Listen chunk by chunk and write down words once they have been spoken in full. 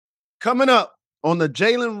Coming up on the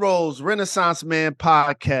Jalen Rose Renaissance Man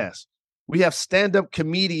podcast, we have stand-up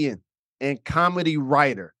comedian and comedy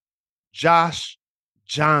writer Josh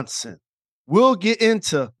Johnson. We'll get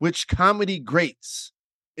into which comedy greats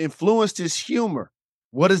influenced his humor.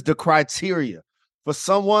 What is the criteria for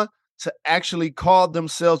someone to actually call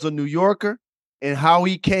themselves a New Yorker, and how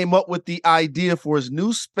he came up with the idea for his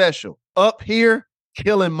new special, Up Here,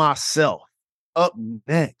 Killing Myself. Up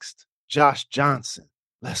next, Josh Johnson.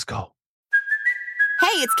 Let's go.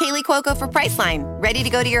 Hey, it's Kaylee Cuoco for Priceline. Ready to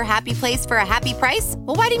go to your happy place for a happy price?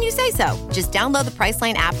 Well, why didn't you say so? Just download the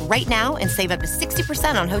Priceline app right now and save up to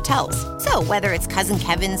 60% on hotels. So whether it's Cousin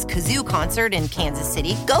Kevin's Kazoo Concert in Kansas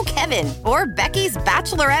City, go Kevin, or Becky's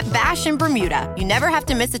Bachelorette Bash in Bermuda, you never have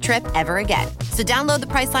to miss a trip ever again. So download the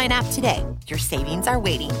Priceline app today. Your savings are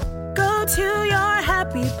waiting. Go to your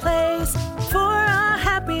happy place for a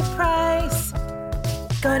happy price.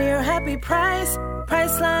 Go to your happy price,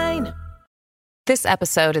 Priceline. This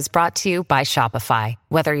episode is brought to you by Shopify.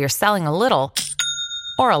 Whether you're selling a little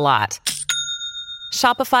or a lot,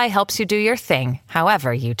 Shopify helps you do your thing,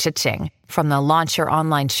 however you cha-ching. From the launch your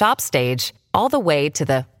online shop stage, all the way to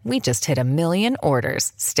the we just hit 1 million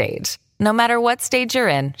orders stage. No matter what stage you're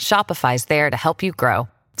in, Shopify's there to help you grow.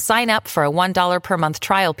 Sign up for a $1 per month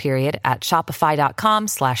trial period at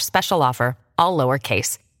shopify.com/special offer, all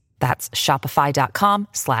lowercase. That's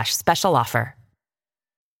shopify.com/special offer.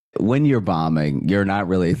 When you're bombing, you're not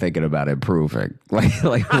really thinking about improving. Like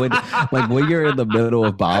when you're in the middle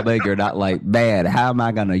of bombing, you're not like, man, how am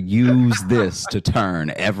I going to use this to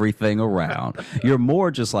turn everything around? You're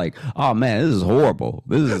more just like, oh man, this is horrible.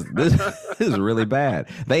 This is really bad.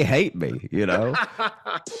 They hate me, you know?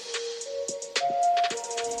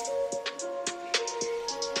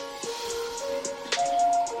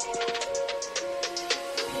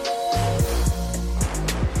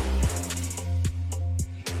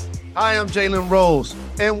 Hi, I'm Jalen Rose,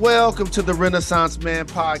 and welcome to the Renaissance Man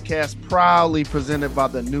podcast, proudly presented by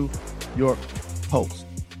the New York Post.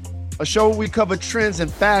 A show where we cover trends in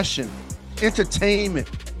fashion, entertainment,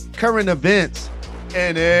 current events,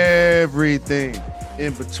 and everything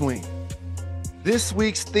in between. This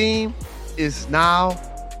week's theme is now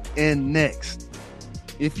and next.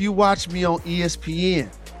 If you watch me on ESPN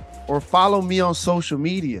or follow me on social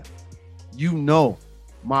media, you know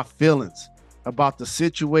my feelings about the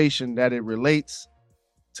situation that it relates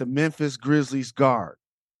to Memphis Grizzlies guard,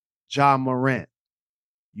 Ja Morant.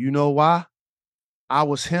 You know why? I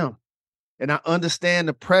was him, and I understand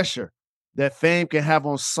the pressure that fame can have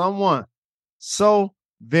on someone so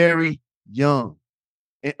very young.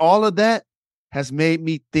 And all of that has made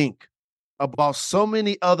me think about so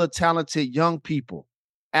many other talented young people,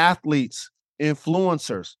 athletes,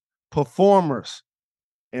 influencers, performers,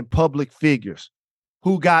 and public figures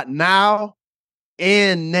who got now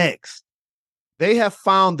and next. They have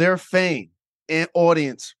found their fame and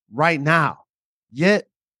audience right now, yet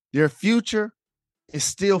their future is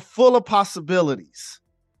still full of possibilities.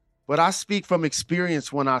 But I speak from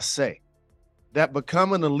experience when I say that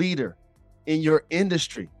becoming a leader in your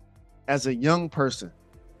industry as a young person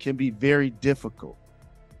can be very difficult.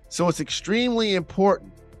 So it's extremely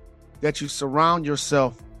important that you surround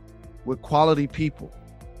yourself with quality people,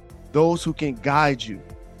 those who can guide you,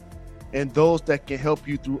 and those that can help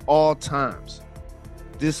you through all times.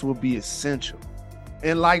 This will be essential.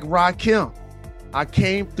 And like Rakim, I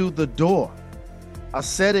came through the door. I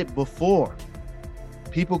said it before.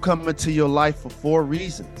 People come into your life for 4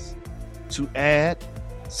 reasons: to add,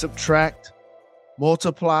 subtract,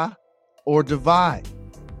 multiply, or divide.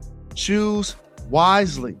 Choose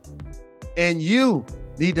wisely. And you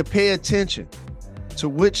need to pay attention to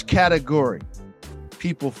which category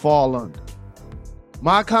people fall under.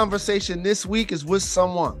 My conversation this week is with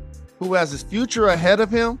someone who has his future ahead of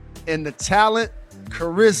him and the talent,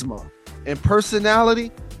 charisma, and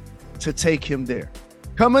personality to take him there.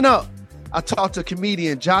 Coming up, I talked to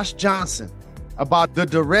comedian Josh Johnson about the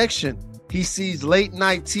direction he sees late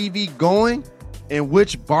night TV going and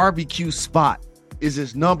which barbecue spot is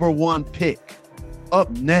his number one pick. Up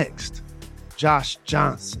next, Josh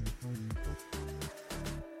Johnson.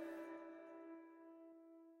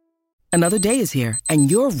 Another day is here,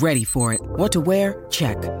 and you're ready for it. What to wear?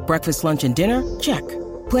 Check. Breakfast, lunch, and dinner? Check.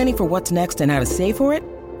 Planning for what's next and how to save for it?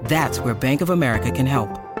 That's where Bank of America can help.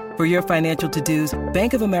 For your financial to-dos,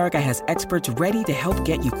 Bank of America has experts ready to help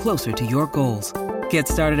get you closer to your goals. Get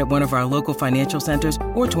started at one of our local financial centers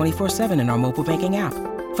or 24/7 in our mobile banking app.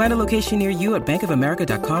 Find a location near you at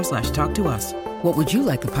bankofamerica.com/talktous. What would you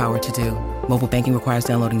like the power to do? Mobile banking requires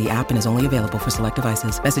downloading the app and is only available for select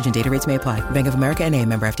devices. Message and data rates may apply. Bank of America N.A.,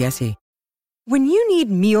 member FDIC. When you need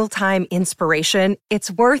mealtime inspiration,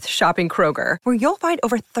 it's worth shopping Kroger, where you'll find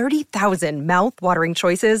over 30,000 mouth-watering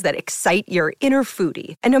choices that excite your inner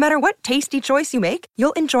foodie. And no matter what tasty choice you make,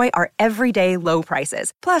 you'll enjoy our everyday low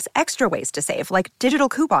prices, plus extra ways to save, like digital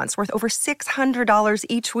coupons worth over $600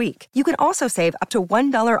 each week. You can also save up to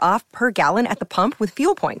 $1 off per gallon at the pump with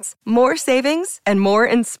fuel points. More savings and more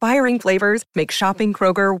inspiring flavors make shopping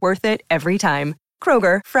Kroger worth it every time.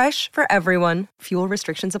 Kroger, fresh for everyone. Fuel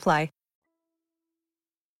restrictions apply.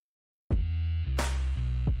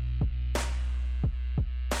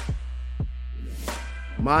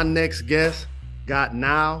 My next guest got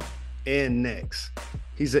now and next.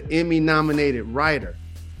 He's an Emmy-nominated writer,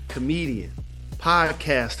 comedian,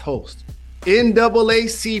 podcast host,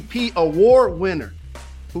 NAACP award winner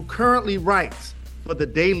who currently writes for The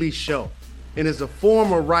Daily Show and is a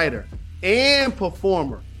former writer and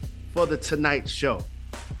performer for The Tonight Show.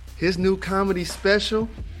 His new comedy special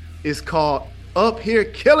is called Up Here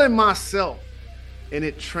Killing Myself, and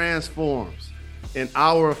it transforms an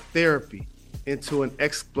hour of therapy into an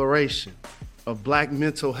exploration of Black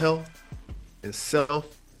mental health and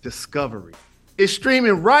self-discovery. It's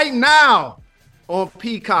streaming right now on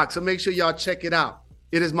Peacock, so make sure y'all check it out.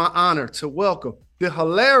 It is my honor to welcome the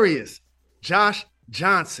hilarious Josh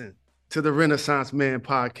Johnson to the Renaissance Man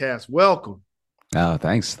podcast. Welcome. Oh,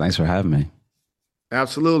 thanks. Thanks for having me.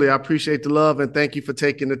 Absolutely. I appreciate the love and thank you for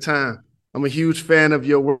taking the time. I'm a huge fan of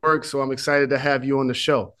your work, so I'm excited to have you on the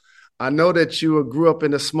show. I know that you grew up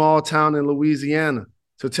in a small town in Louisiana.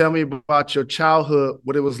 So tell me about your childhood,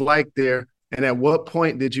 what it was like there, and at what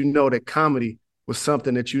point did you know that comedy was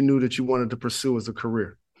something that you knew that you wanted to pursue as a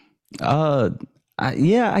career? I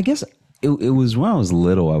guess it was when I was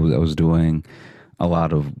little. I was doing a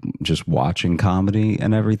lot of just watching comedy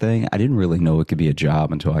and everything. I didn't really know it could be a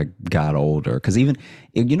job until I got older. Because even,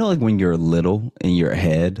 like when you're little in your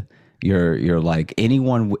head, you're like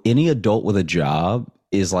any adult with a job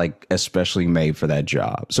is like especially made for that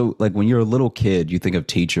job. So like when you're a little kid, you think of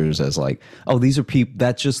teachers as like, oh, these are people,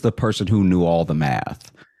 that's just the person who knew all the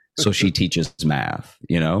math. So she teaches math,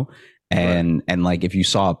 And like if you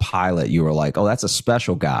saw a pilot, you were like, oh, that's a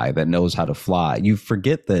special guy that knows how to fly. You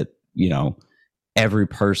forget that, every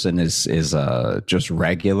person is just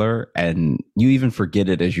regular, and you even forget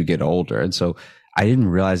it as you get older. And so I didn't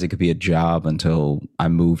realize it could be a job until I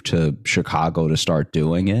moved to Chicago to start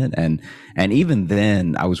doing it. And even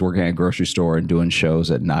then I was working at a grocery store and doing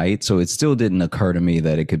shows at night. So it still didn't occur to me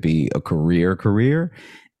that it could be a career.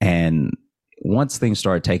 And once things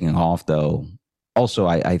started taking off though, also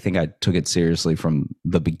I think I took it seriously from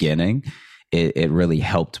the beginning. It really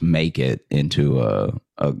helped make it into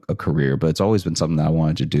a career, but it's always been something that I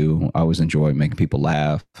wanted to do. I always enjoyed making people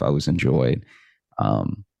laugh. I always enjoyed,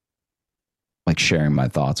 like sharing my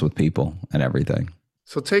thoughts with people and everything.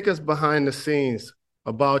 So take us behind the scenes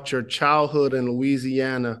about your childhood in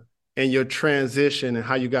Louisiana and your transition and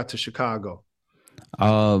how you got to Chicago.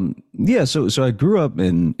 So I grew up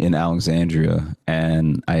in Alexandria,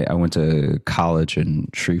 and I went to college in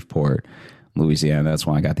Shreveport, Louisiana. That's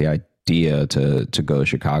when I got the idea to go to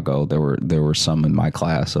Chicago. There were some in my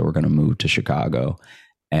class that were going to move to Chicago.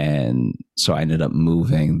 And so I ended up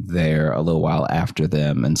moving there a little while after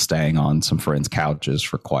them and staying on some friends' couches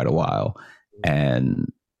for quite a while.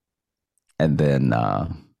 And then,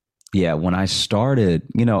 when I started,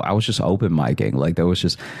 I was just open micing. Like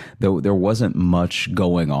there wasn't much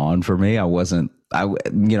going on for me. I wasn't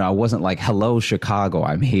like, hello, Chicago,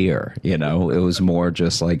 I'm here. It was more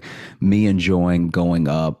just like me enjoying going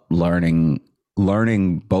up, learning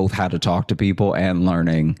both how to talk to people and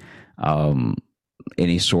learning,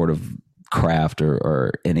 any sort of craft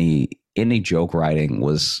or any joke writing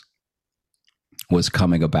was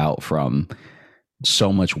coming about from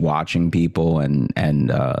so much watching people and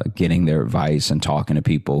getting their advice and talking to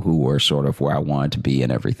people who were sort of where I wanted to be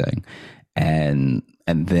and everything. And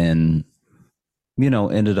then,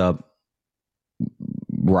 ended up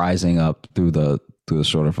rising up through the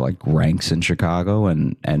sort of like ranks in Chicago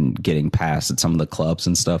and getting past at some of the clubs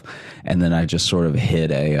and stuff. And then I just sort of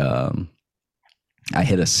hit I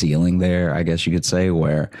hit a ceiling there, I guess you could say,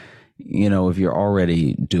 where, if you're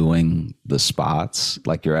already doing the spots,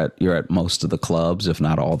 like you're at most of the clubs, if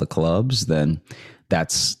not all the clubs, then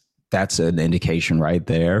that's an indication right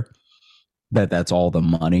there that that's all the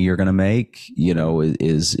money you're going to make,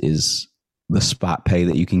 is the spot pay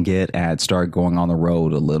that you can get. And I'd start going on the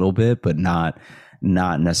road a little bit, but not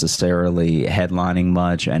necessarily headlining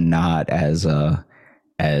much and not as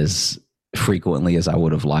frequently as I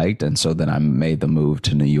would have liked. And so then I made the move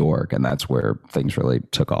to New York, and that's where things really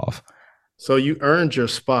took off. So you earned your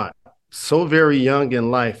spot so very young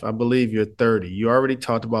in life. I believe you're 30. You already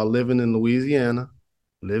talked about living in Louisiana,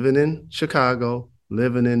 living in Chicago,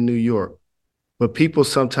 living in New York. But people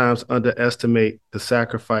sometimes underestimate the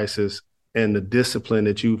sacrifices and the discipline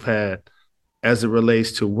that you've had as it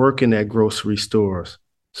relates to working at grocery stores,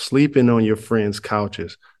 sleeping on your friends'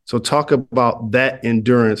 couches. So talk about that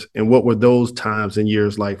endurance and what were those times and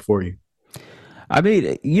years like for you? I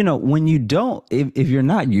mean, when you don't, if you're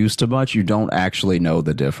not used to much, you don't actually know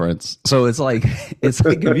the difference. So it's like if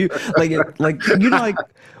you like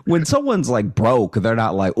when someone's like broke, they're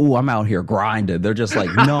not like, oh, I'm out here grinding. They're just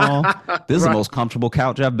like, no, this is the most comfortable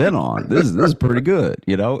couch I've been on. This is pretty good.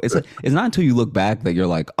 It's not until you look back that you're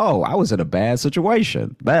like, oh, I was in a bad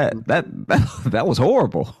situation. That was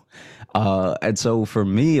horrible. And so for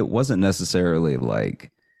me, it wasn't necessarily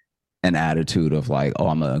like an attitude of like, oh,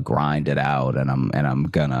 I'm gonna grind it out and I'm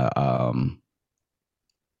gonna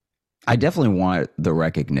I definitely want the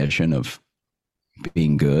recognition of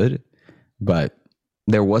being good, but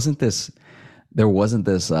there wasn't this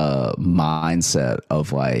mindset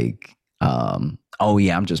of like oh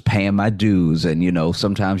yeah, I'm just paying my dues and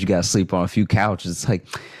sometimes you gotta sleep on a few couches. It's like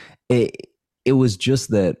it was just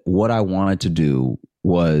that what I wanted to do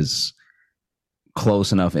was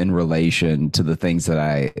close enough in relation to the things that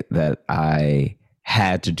I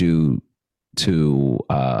had to do to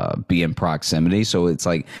be in proximity. So it's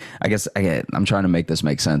like, I guess I'm trying to make this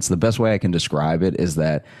make sense. The best way I can describe it is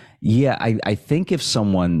that, yeah, I think if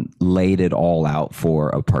someone laid it all out for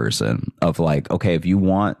a person of like, okay, if you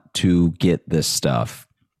want to get this stuff,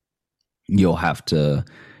 you'll have to,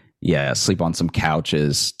 sleep on some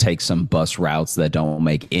couches, take some bus routes that don't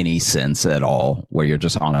make any sense at all, where you're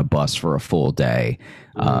just on a bus for a full day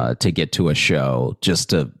to get to a show, just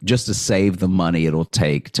to save the money it'll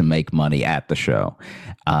take to make money at the show.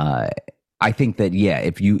 I think that,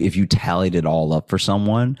 if you tallied it all up for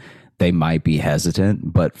someone, they might be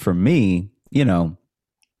hesitant. But for me,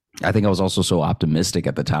 I think I was also so optimistic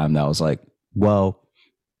at the time that I was like, well,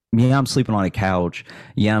 yeah, I'm sleeping on a couch.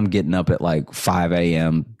 Yeah, I'm getting up at like 5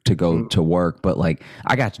 a.m. to go to work. But like,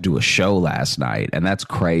 I got to do a show last night, and that's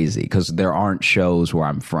crazy because there aren't shows where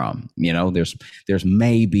I'm from. There's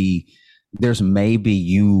maybe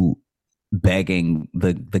you begging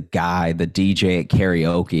the DJ at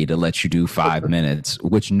karaoke to let you do 5 minutes,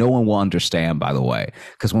 which no one will understand, by the way,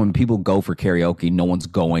 because when people go for karaoke, no one's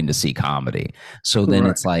going to see comedy. So then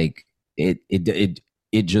it's like it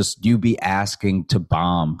just, you be asking to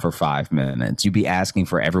bomb for 5 minutes. You be asking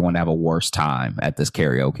for everyone to have a worse time at this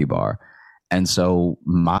karaoke bar. And so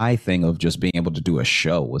my thing of just being able to do a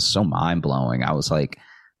show was so mind blowing. I was like,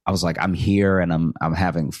 I'm here and I'm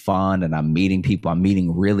having fun and I'm meeting people. I'm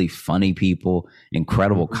meeting really funny people,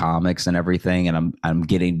 incredible comics and everything. And I'm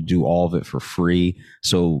getting to do all of it for free.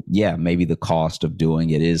 So yeah, maybe the cost of doing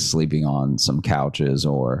it is sleeping on some couches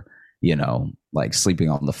or, like sleeping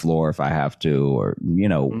on the floor if I have to, or,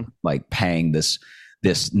 like paying this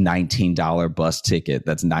 $19 bus ticket.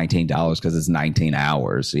 That's $19 because it's 19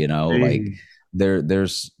 hours, like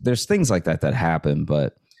there's things like that happen.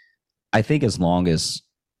 But I think as long as,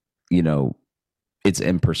 it's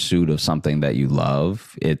in pursuit of something that you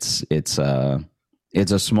love, it's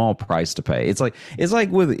a small price to pay. It's like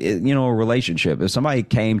with, a relationship. If somebody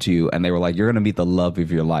came to you and they were like, you're going to meet the love of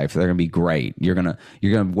your life, they're going to be great. You're going to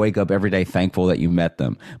wake up every day thankful that you met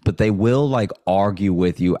them, but they will like argue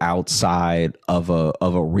with you outside of a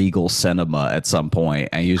Regal cinema at some point,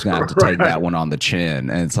 and you're just going to have to take that one on the chin.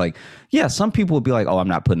 And it's like, yeah, some people will be like, oh, I'm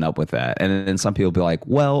not putting up with that. And then some people will be like,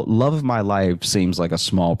 well, love of my life seems like a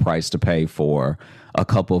small price to pay for a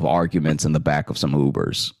couple of arguments in the back of some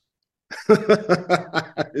Ubers.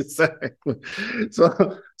 Exactly.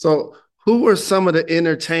 So who were some of the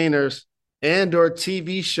entertainers and or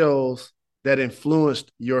TV shows that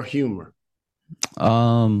influenced your humor?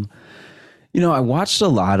 I watched a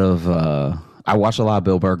lot of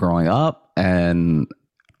Bill Burr growing up, and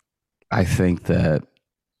I think that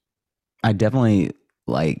I definitely,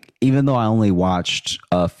 like, even though I only watched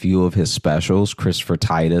a few of his specials, Christopher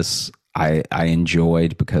Titus, I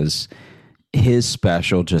enjoyed because his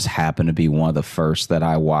special just happened to be one of the first that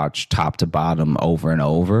I watched top to bottom over and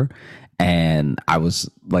over. And I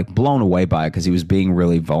was like blown away by it because he was being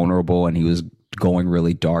really vulnerable and he was going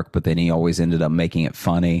really dark, but then he always ended up making it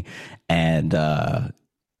funny. And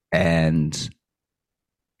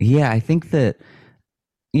yeah, I think that,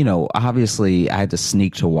 obviously I had to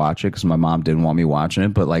sneak to watch it because my mom didn't want me watching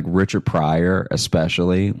it, but like Richard Pryor,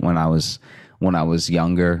 especially when I was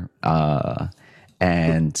younger,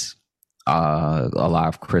 and a lot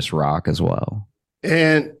of Chris Rock as well.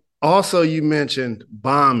 And also you mentioned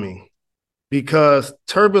bombing. because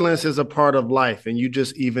turbulence is a part of life. And you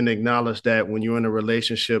just even acknowledge that when you're in a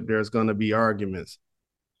relationship, there's going to be arguments.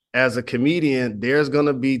 As a comedian, there's going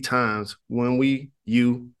to be times when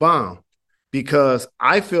you bomb, because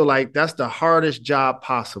I feel like that's the hardest job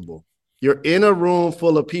possible. You're in a room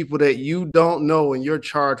full of people that you don't know, and you're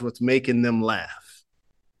charged with making them laugh.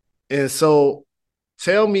 And so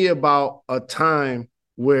tell me about a time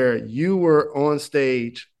where you were on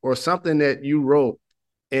stage or something that you wrote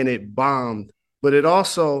and it bombed, but it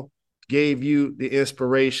also gave you the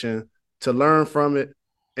inspiration to learn from it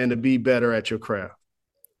and to be better at your craft.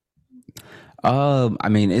 I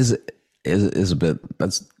mean, is a bit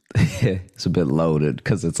that's it's a bit loaded,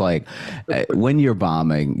 because it's like when you're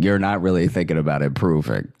bombing, you're not really thinking about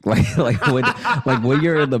improving. Like when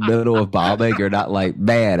you're in the middle of bombing, you're not like,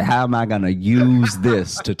 man, how am I gonna use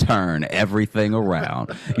this to turn everything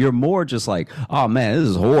around? You're more just like, oh man, this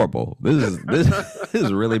is horrible. This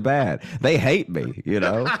is really bad. They hate me, you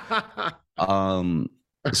know.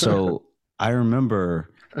 So I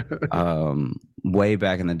remember way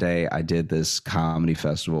back in the day, I did this comedy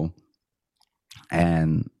festival,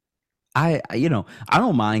 and I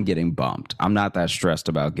don't mind getting bumped. I'm not that stressed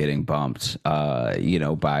about getting bumped,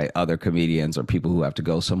 by other comedians or people who have to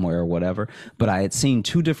go somewhere or whatever. But I had seen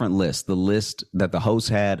two different lists, the list that the host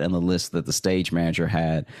had and the list that the stage manager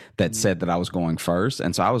had, that said that I was going first.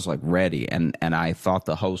 And so I was like ready. And I thought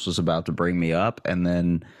the host was about to bring me up. And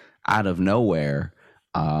then out of nowhere,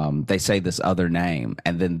 they say this other name.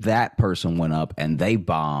 And then that person went up and they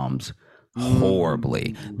bombed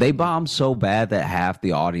horribly. They bombed so bad that half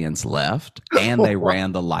the audience left, and they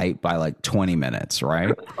ran the light by like 20 minutes,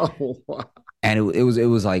 right? Oh, wow. And it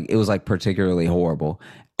was like particularly horrible.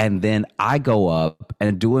 And then I go up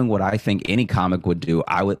and doing what I think any comic would do.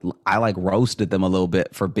 I like roasted them a little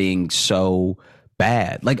bit for being so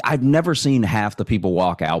bad. Like, I've never seen half the people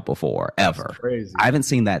walk out before, ever. That's crazy. I haven't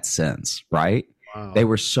seen that since, right? Wow. They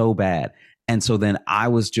were so bad. And so then I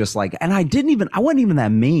was just like, and I wasn't even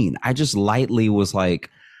that mean. I just lightly was like,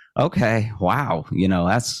 okay, wow,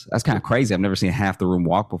 that's kind of crazy. I've never seen half the room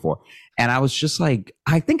walk before. And I was just like,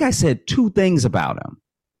 I think I said two things about him.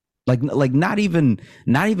 Like not even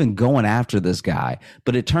going after this guy,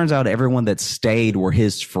 but it turns out everyone that stayed were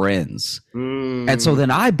his friends. And so then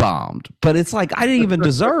I bombed, but it's like, I didn't even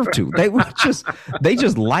deserve to. They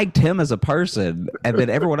just liked him as a person, and then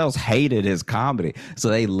everyone else hated his comedy. So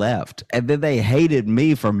they left, and then they hated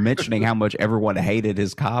me for mentioning how much everyone hated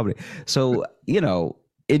his comedy. So,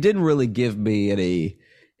 it didn't really give me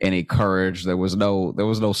any courage. There was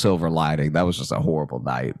no silver lining. That was just a horrible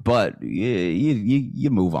night. But you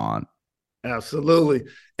move on. Absolutely.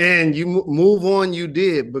 And you move on, you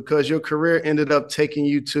did, because your career ended up taking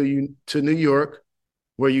you to New York,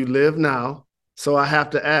 where you live now. So I have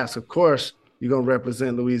to ask, of course, you're going to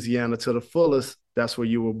represent Louisiana to the fullest. That's where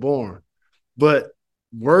you were born. But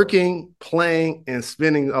working, playing, and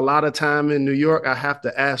spending a lot of time in New York, I have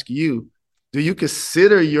to ask you, do you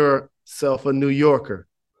consider yourself a New Yorker?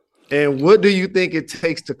 And what do you think it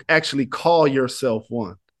takes to actually call yourself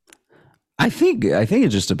one? I think it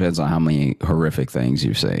just depends on how many horrific things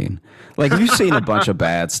you've seen. Like, if you've seen a bunch of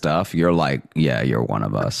bad stuff, you're like, yeah, you're one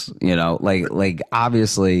of us. Like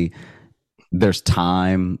obviously there's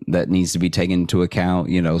time that needs to be taken into account.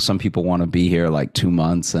 Some people want to be here like 2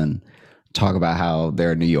 months and talk about how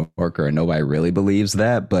they're a New Yorker, and nobody really believes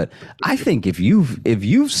that. But I think if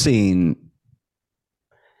you've seen,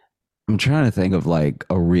 I'm trying to think of like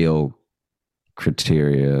a real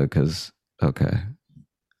criteria, because, okay.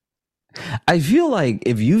 I feel like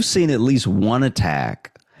if you've seen at least one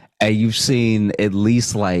attack, and you've seen at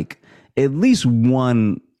least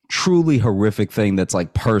one truly horrific thing that's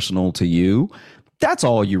like personal to you, that's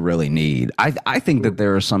all you really need. I think that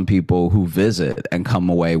there are some people who visit and come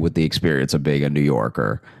away with the experience of being a New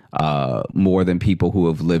Yorker more than people who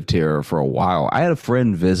have lived here for a while. I had a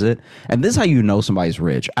friend visit, and this is how you know somebody's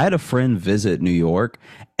rich. I had a friend visit New York,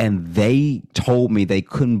 and they told me they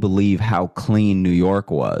couldn't believe how clean New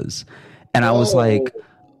York was. And I was like,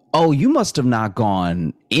 oh, you must have not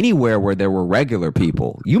gone anywhere where there were regular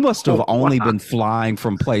people. You must have only been flying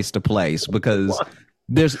from place to place, because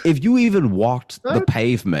if you even walked the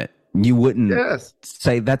pavement, you wouldn't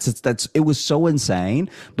say that's it was so insane.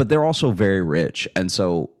 But they're also very rich, and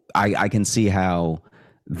so I can see how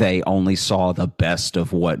they only saw the best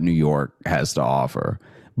of what New York has to offer.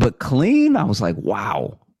 But clean, I was like,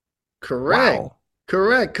 wow. Correct.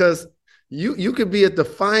 Because you could be at the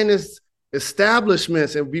finest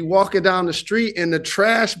establishments and be walking down the street and the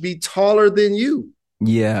trash be taller than you.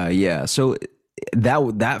 Yeah. So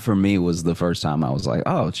that for me was the first time I was like,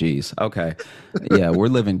 oh, geez. Okay. Yeah, we're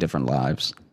living different lives.